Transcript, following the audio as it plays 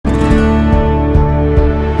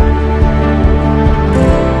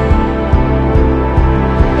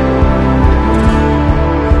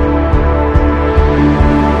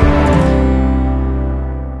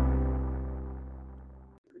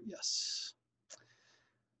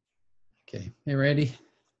Okay. Hey, Randy.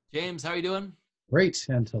 James, how are you doing? Great.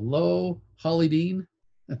 And hello, Hollydene.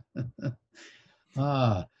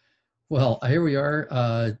 Well, here we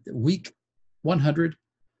are, week 100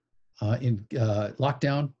 in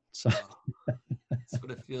lockdown. So, Oh, that's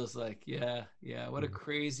what it feels like. Yeah, yeah. What a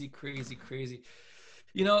crazy, crazy, crazy.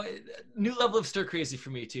 New level of stir crazy for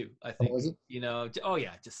me too. I what think. was it? Oh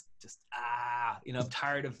yeah,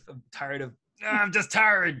 I'm just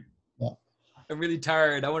tired. Yeah. I'm really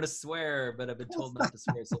tired. I want to swear, but I've been told not to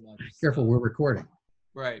swear so much. Careful, So, we're recording.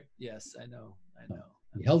 right. Yes, I know. I No, know.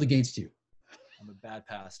 we held against you. I'm a bad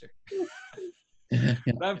pastor. Yeah.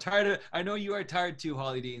 But I'm tired of. I know you are tired too,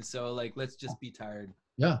 Hollydene. So like, let's just be tired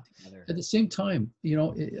Yeah. together. At the same time,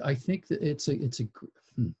 I think that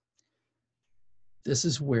hmm, this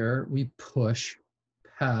is where we push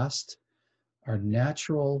past our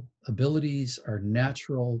natural abilities, our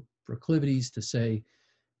natural proclivities to say,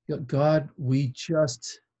 God, we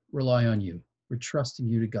just rely on you. We're trusting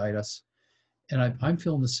you to guide us. And I'm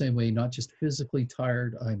feeling the same way, not just physically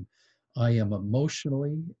tired. I am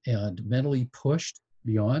emotionally and mentally pushed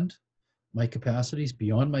beyond my capacities,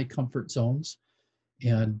 beyond my comfort zones.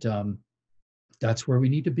 And that's where we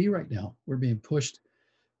need to be right now. We're being pushed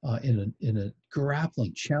in a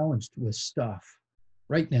grappling, challenged with stuff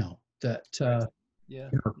right now that Right. Yeah. are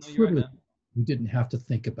No, you're right, privileged man. we didn't have to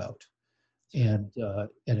think about. That's right.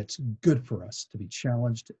 And it's good for us to be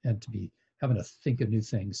challenged and to be having to think of new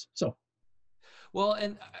things. So Well,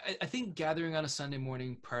 and I think gathering on a Sunday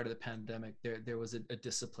morning prior to the pandemic, there was a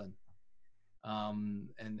discipline,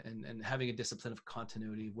 and having a discipline of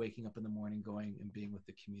continuity, waking up in the morning, going and being with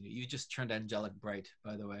the community. You just turned angelic bright,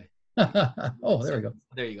 by the way. oh, there we So go.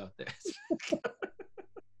 there you go. There.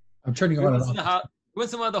 I'm turning Every on and once in off. a while,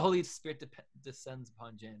 once in a while, the Holy Spirit descends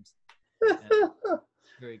upon James, and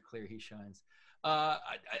very clear he shines. I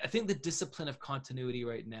think the discipline of continuity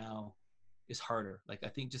right now is harder. Like I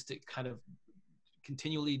think just to kind of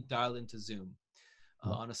continually dial into Zoom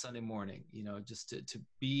Yeah, on a Sunday morning, just to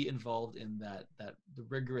be involved in the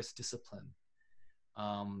rigorous discipline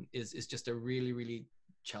is just a really, really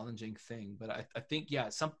challenging thing. But I think, yeah,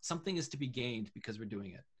 something is to be gained because we're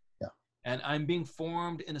doing it. yeah, And I'm being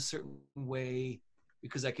formed in a certain way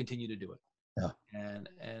because I continue to do it. yeah.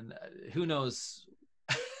 And who knows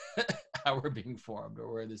how we're being formed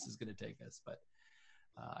or where this is going to take us. But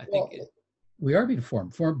I think Well, we are being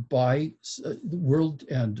formed by the world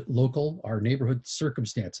and local, our neighborhood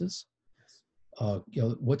circumstances.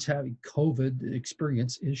 yes. What's having COVID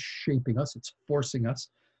experience is shaping us. It's forcing us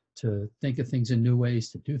to think of things in new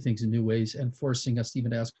ways, to do things in new ways, and forcing us to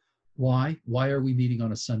even ask, why? Why are we meeting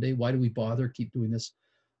on a Sunday? Why do we bother keep doing this?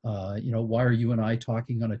 Why are you and I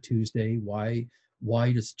talking on a Tuesday? Why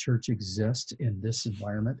does church exist in this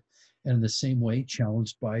environment? And in the same way,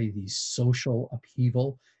 challenged by the social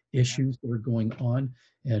upheaval Yeah. issues that are going on,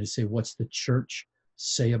 and to say, what's the church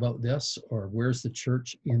say about this? Or where's the church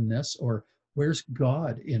in this? Or where's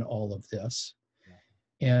God in all of this?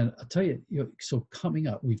 Yeah. And I'll tell you, so coming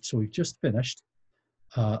up, we've just finished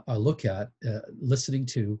a look at listening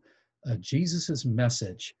to Jesus's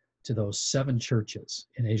message to those 7 churches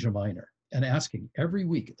in Asia Minor, and asking every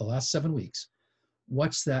week, the last 7 weeks,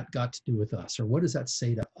 what's that got to do with us, or what does that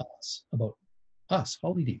say to us about us,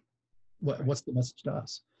 Hollydene? Right. What's the message to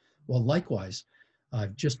us? Well, likewise,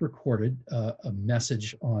 I've just recorded a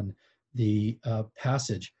message on the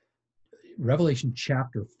passage Revelation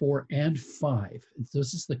chapter 4 and 5.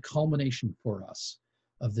 This is the culmination for us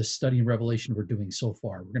of this study in Revelation we're doing so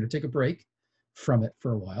far. We're going to take a break from it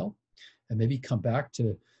for a while and maybe come back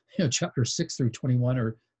to chapter 6 through 21,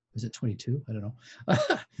 or is it 22? I don't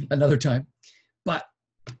know. Another time. But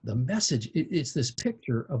the message, it's this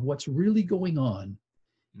picture of what's really going on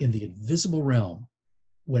in the invisible realm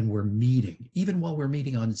when we're meeting, even while we're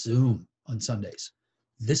meeting on Zoom on Sundays.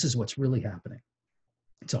 This is what's really happening.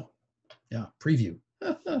 So, yeah, preview.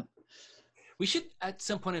 We should at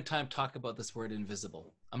some point in time talk about this word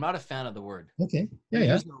invisible. I'm not a fan of the word. Okay. Yeah, We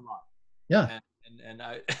yeah, use it a lot. yeah. And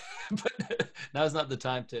I but now is not the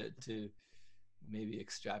time to maybe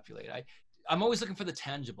extrapolate. I'm always looking for the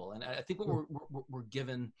tangible, and I think what we're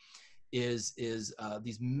given is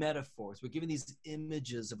these metaphors. We're given these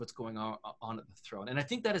images of what's going on at the throne, and I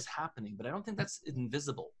think that is happening, but I don't think that's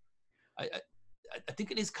invisible. I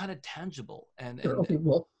think it is kind of tangible. Sure. Okay.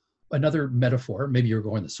 Well, another metaphor. Maybe you're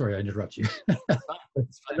going. Sorry, I interrupt you.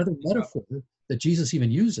 It's fine. Another metaphor that Jesus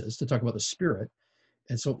even uses to talk about the Spirit.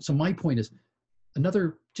 And so my point is,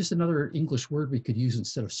 another English word we could use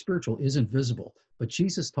instead of spiritual is invisible. But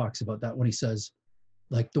Jesus talks about that when he says,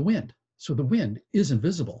 like the wind. So the wind is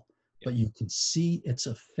invisible, but you can see its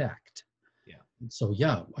effect. Yeah. And so,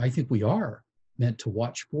 yeah, I think we are meant to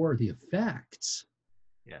watch for the effects.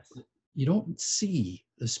 Yes. You don't see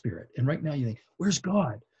the Spirit. And right now you think, where's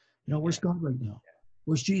God? Where's Yeah. God right now?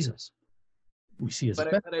 Where's Jesus? We see his But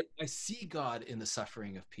effect. I see God in the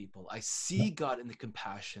suffering of people. I Yeah. see God in the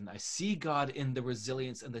compassion. I see God in the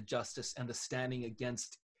resilience and the justice and the standing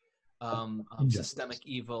against Injustice. systemic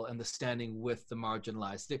evil and the standing with the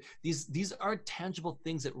marginalized. These are tangible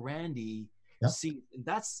things that Randy Yeah. sees, and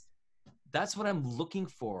that's what I'm looking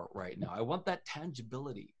for right now. I want that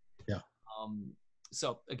tangibility. Yeah. So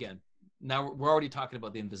again, now we're already talking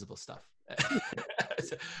about the invisible stuff.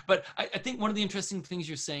 But I think one of the interesting things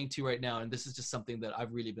you're saying too right now, and this is just something that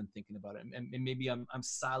I've really been thinking about, and maybe I'm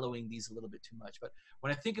siloing these a little bit too much, but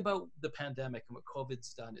when I think about the pandemic and what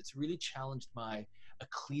COVID's done, it's really challenged my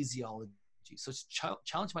ecclesiology. So it's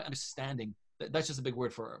challenged my understanding. That's just a big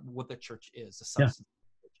word for what the church is, the Yeah. substance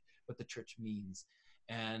of the church, what the church means.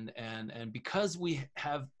 And because we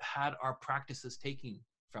have had our practices taken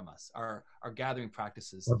from us, our gathering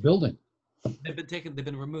practices, Or building. they've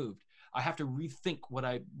been removed. I have to rethink what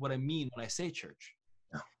I mean when I say church,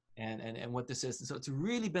 Yeah. and what this is. And so it's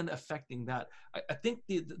really been affecting that. I think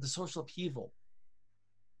the social upheaval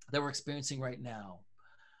that we're experiencing right now,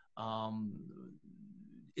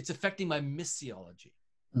 it's affecting my missiology.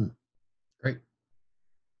 Great.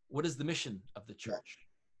 What is the mission of the church?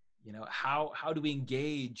 How do we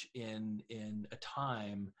engage in a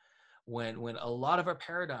time when a lot of our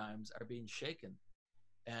paradigms are being shaken,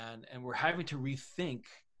 and we're having to rethink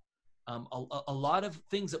a lot of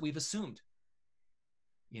things that we've assumed,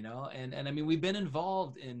 and I mean, we've been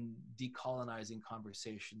involved in decolonizing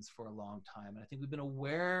conversations for a long time. And I think we've been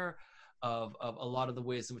aware of a lot of the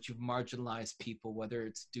ways in which you've marginalized people, whether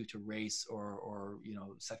it's due to race or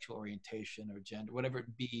sexual orientation or gender, whatever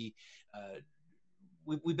it be.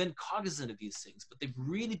 We've been cognizant of these things, but they've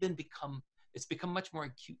really it's become much more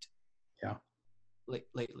acute. Yeah.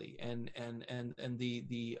 Lately, and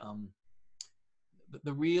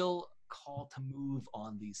the real call to move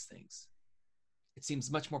on these things, it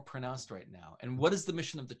seems much more pronounced right now. And what is the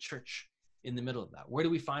mission of the church in the middle of that? Where do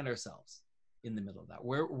we find ourselves in the middle of that?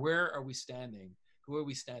 Where are we standing? Who are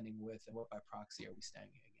we standing with? And what by proxy are we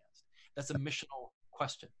standing against? That's a missional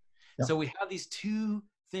question. Yeah. So we have these two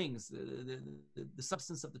things, the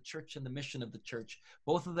substance of the church and the mission of the church.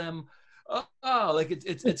 Both of them, like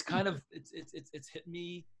it's kind of it's hit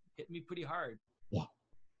me pretty hard. Yeah.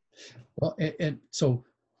 Well, and so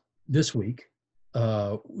this week,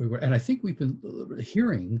 and I think we've been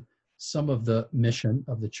hearing some of the mission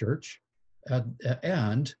of the church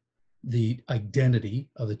and the identity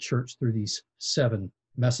of the church through these 7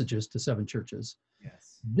 messages to 7 churches.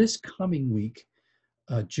 Yes. This coming week,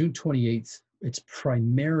 June 28th, it's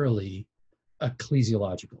primarily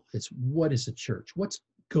ecclesiological. It's what is a church? What's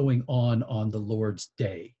going on the Lord's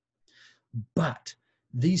Day? But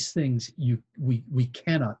these things, we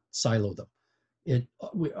cannot silo them.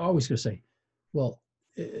 We always going to say, well,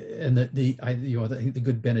 and the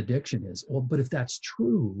good benediction is, well, but if that's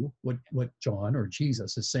true, what John or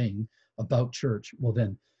Jesus is saying about church, well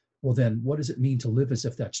then what does it mean to live as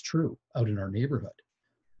if that's true out in our neighborhood?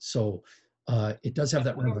 So it does have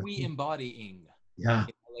that. What are we embodying? Yeah.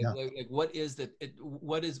 Like what is the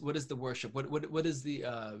what is the worship? What is the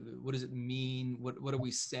what does it mean? What are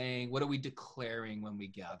we saying? What are we declaring when we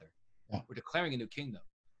gather? Yeah. We're declaring a new kingdom.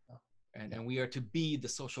 And we are to be the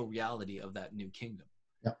social reality of that new kingdom.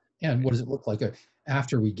 Yeah. And what does it look like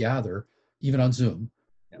after we gather, even on Zoom?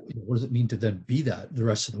 Yeah. What does it mean to then be that the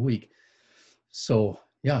rest of the week? So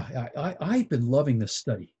yeah, I've been loving this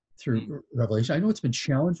study through Revelation. I know it's been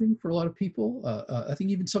challenging for a lot of people. I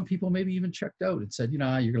think even some people maybe even checked out and said, you're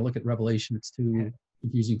going to look at Revelation. It's too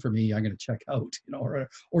confusing for me. I'm going to check out,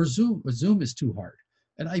 or Zoom. Zoom is too hard.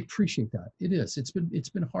 And I appreciate that. It is. It's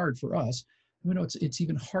been hard for us. It's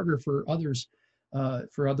even harder for others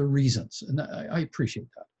for other reasons. And I appreciate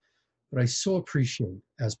that. But I so appreciate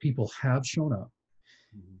as people have shown up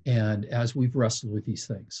and as we've wrestled with these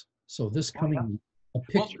things. So this coming week, a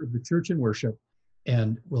picture of the church in worship,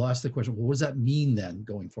 and we'll ask the question, well, what does that mean then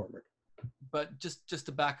going forward? But just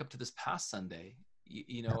to back up to this past Sunday,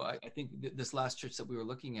 I think this last church that we were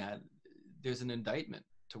looking at, there's an indictment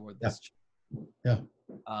toward this church. Yeah.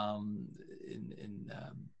 In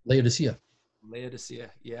Laodicea.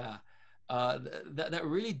 Yeah. That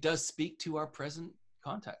really does speak to our present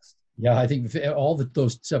context. Yeah, I think all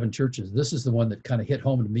those 7 churches, this is the one that kind of hit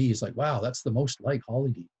home to me. It's like, wow, that's the most like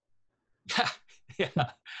Hollydene.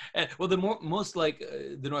 Yeah. And, well, the most like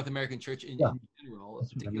the North American church in general,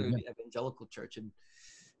 particularly the evangelical church, and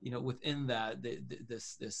within that,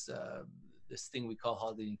 this thing we call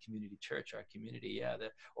Hollydene Community Church, our community,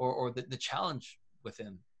 or the challenge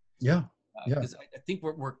within. Yeah. Yeah. Because I think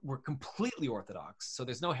we're completely orthodox, so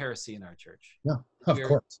there's no heresy in our church. Yeah. Of We're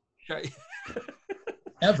course.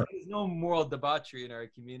 Ever. there's no moral debauchery in our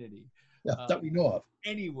community Yeah. That we know of.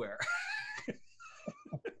 anywhere.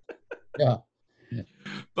 Yeah.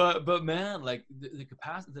 But man, like the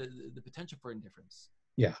capacity, the potential for indifference.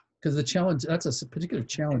 Yeah. Because the challenge, that's a particular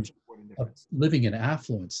challenge of living in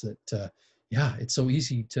affluence that, yeah, it's so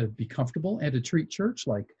easy to be comfortable and to treat church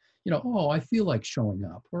like, oh, I feel like showing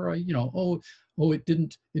up, or, oh, it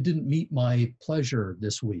didn't meet my pleasure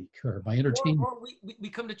this week, or my entertainment. Or we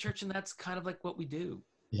come to church and that's kind of like what we do.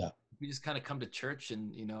 Yeah. We just kind of come to church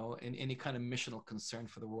and, in any kind of missional concern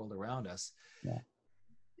for the world around us. Yeah.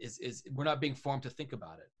 Is we're not being formed to think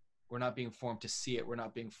about it. We're not being formed to see it. We're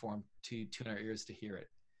not being formed to tune our ears to hear it.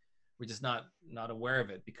 We're just not aware of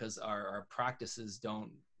it because our practices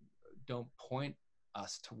don't point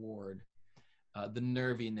us toward the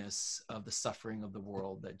nerviness of the suffering of the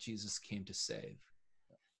world that Jesus came to save.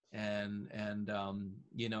 And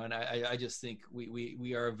I just think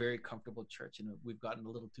we are a very comfortable church, and we've gotten a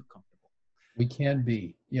little too comfortable. We can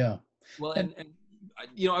be, yeah. Well, and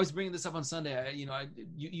I was bringing this up on Sunday.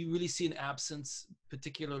 You really see an absence,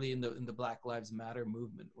 particularly in the Black Lives Matter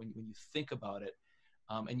movement, when you think about it,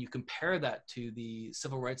 and you compare that to the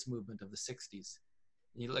civil rights movement of the '60s.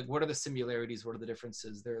 And you're like, what are the similarities? What are the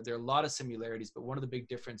differences? There are a lot of similarities, but one of the big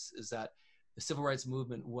differences is that the civil rights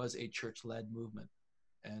movement was a church-led movement,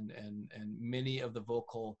 and many of the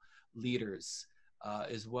vocal leaders,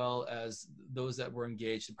 as well as those that were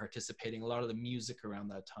engaged in participating, a lot of the music around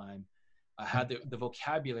that time had the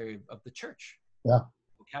vocabulary of the church,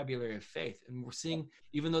 vocabulary of faith. And we're seeing,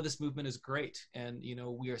 even though this movement is great, and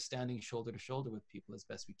we are standing shoulder to shoulder with people as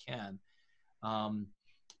best we can,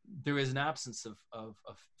 there is an absence of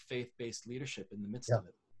faith-based leadership in the midst of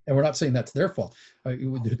it. And we're not saying that's their fault.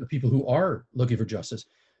 The people who are looking for justice,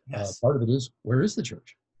 yes. Part of it is, where is the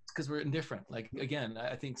church? It's because we're indifferent. Like, again,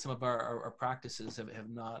 I think some of our practices have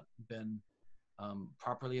not been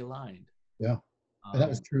properly aligned. Yeah. And that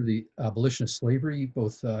was true of the abolition of slavery,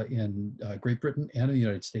 both in Great Britain and in the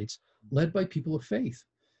United States, led by people of faith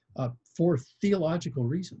for theological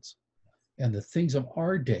reasons. And the things of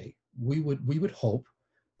our day, we would hope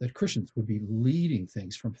that Christians would be leading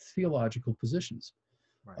things from theological positions.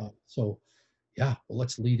 Right. So, yeah, well,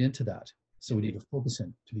 let's lead into that. So we need to focus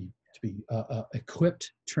in to be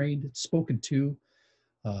equipped, trained, spoken to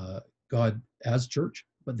God as church,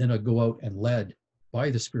 but then go out and led by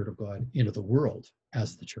the Spirit of God into the world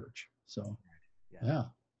as the church. So, yeah.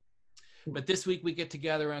 But this week we get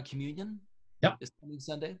together around communion. Yep. This coming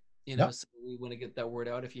Sunday. Yep. So we want to get that word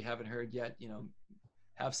out. If you haven't heard yet,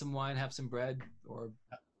 have some wine, have some bread, or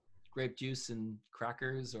grape juice and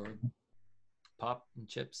crackers, or pop and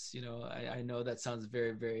chips. I know that sounds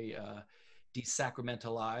very, very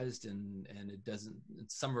desacramentalized, and it doesn't, in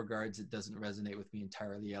some regards, it doesn't resonate with me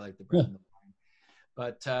entirely. I like the bread and the wine.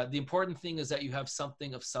 But the important thing is that you have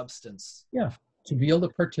something of substance. Yeah, to be able to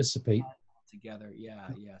participate together. Yeah,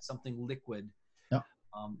 something liquid,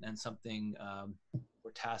 and something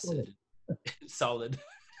or tacit, solid.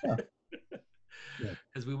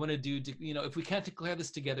 Because we want to do, if we can't declare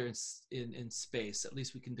this together in space, at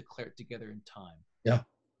least we can declare it together in time. Yeah.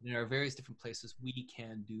 In our various different places, we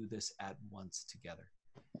can do this at once together.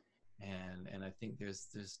 And I think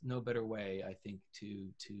there's no better way, I think, to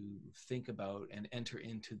think about and enter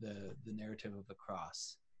into the narrative of the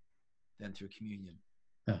cross than through communion.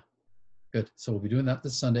 Yeah, good. So we'll be doing that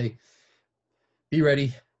this Sunday. Be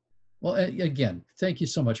ready. Well, again, thank you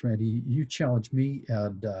so much, Randy. You challenged me,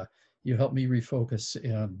 and you helped me refocus,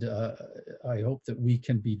 and I hope that we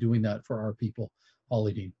can be doing that for our people,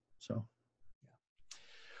 Hollydene. So.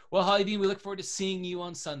 Well, Hollydene, we look forward to seeing you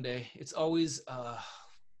on Sunday. It's always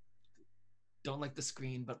don't like the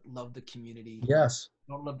screen, but love the community. Yes.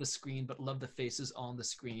 Don't love the screen, but love the faces on the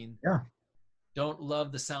screen. Yeah. Don't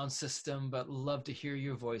love the sound system, but love to hear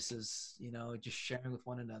your voices, just sharing with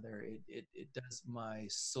one another. It does my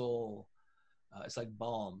soul. It's like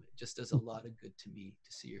balm. It just does a lot of good to me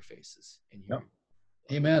to see your faces and hear.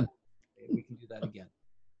 Yep. Amen. We can do that again.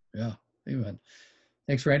 Yeah. Amen.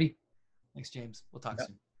 Thanks, Randy. Thanks, James. We'll talk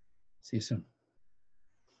soon. See you soon.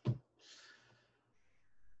 Where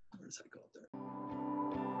does that go?